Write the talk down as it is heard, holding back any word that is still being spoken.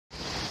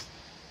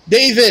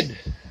David,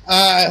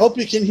 I hope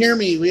you can hear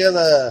me. We have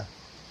a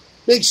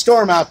big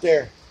storm out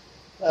there.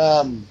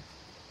 Welcome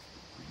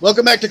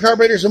back to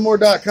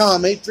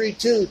carburetorsandmore.com,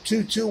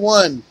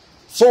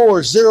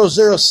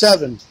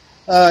 832-221-4007.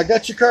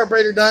 Got your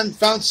carburetor done,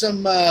 found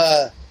some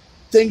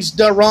things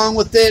done wrong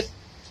with it,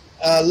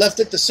 left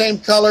it the same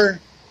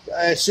color.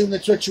 I assume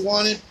that's what you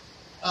wanted.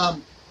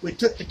 We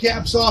took the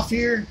caps off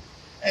here,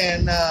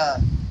 and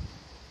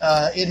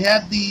it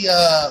had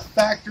the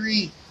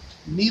factory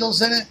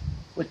needles in it.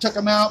 We took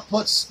them out,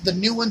 put the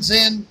new ones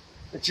in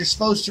that you're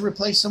supposed to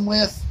replace them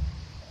with.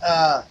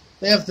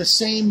 They have the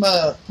same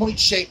point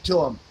shape to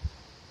them,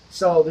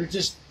 so they're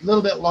just a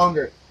little bit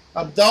longer.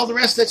 All the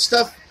rest of that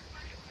stuff,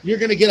 you're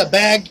going to get a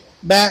bag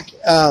back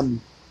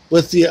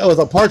with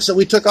the parts that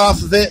we took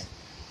off of it,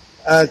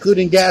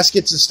 including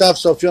gaskets and stuff.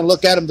 So if you want to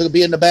look at them, they'll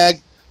be in the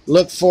bag.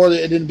 Look for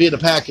it and be in the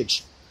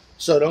package.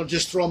 So don't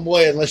just throw them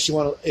away unless you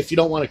want to. If you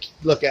don't want to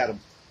look at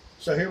them.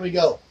 So here we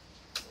go.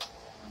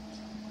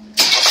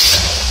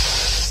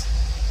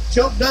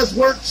 Choke does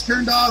work. It's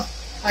turned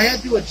off. I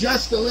had to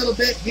adjust a little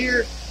bit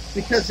here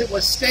because it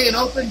was staying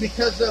open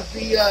because of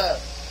the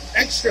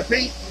extra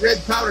paint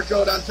red powder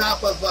coat on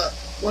top of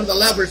one of the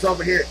levers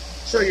over here.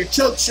 So your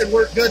choke should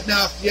work good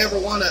now if you ever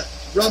want to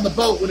run the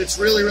boat when it's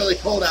really, really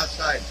cold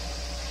outside.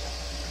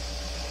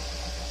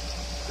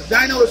 The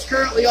dyno is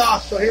currently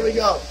off, so here we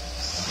go.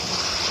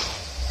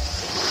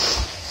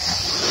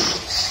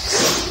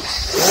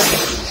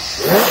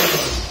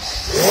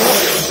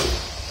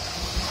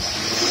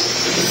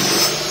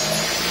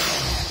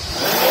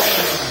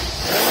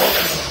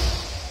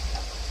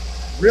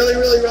 Really,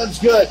 really runs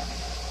good.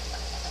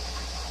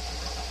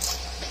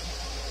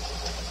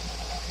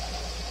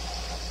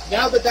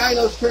 Now the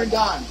dyno's turned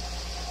on.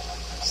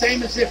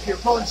 Same as if you're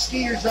pulling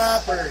skiers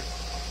up or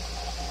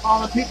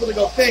calling people to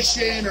go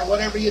fishing or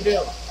whatever you do.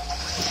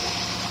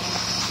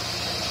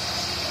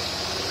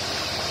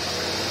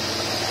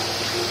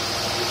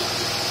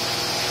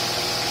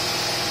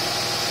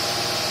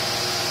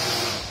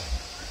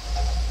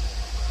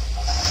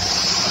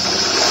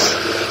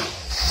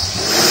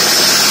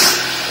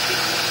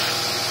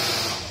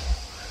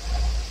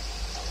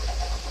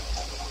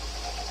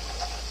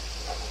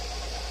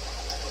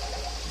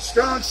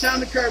 Strong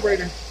sounding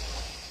carburetor.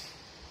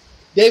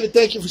 David,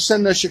 thank you for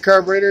sending us your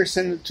carburetor.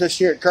 Send it to us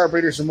here at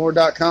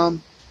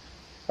carburetorsandmore.com.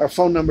 Our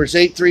phone number is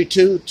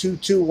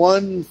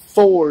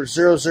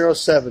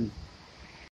 832-221-4007.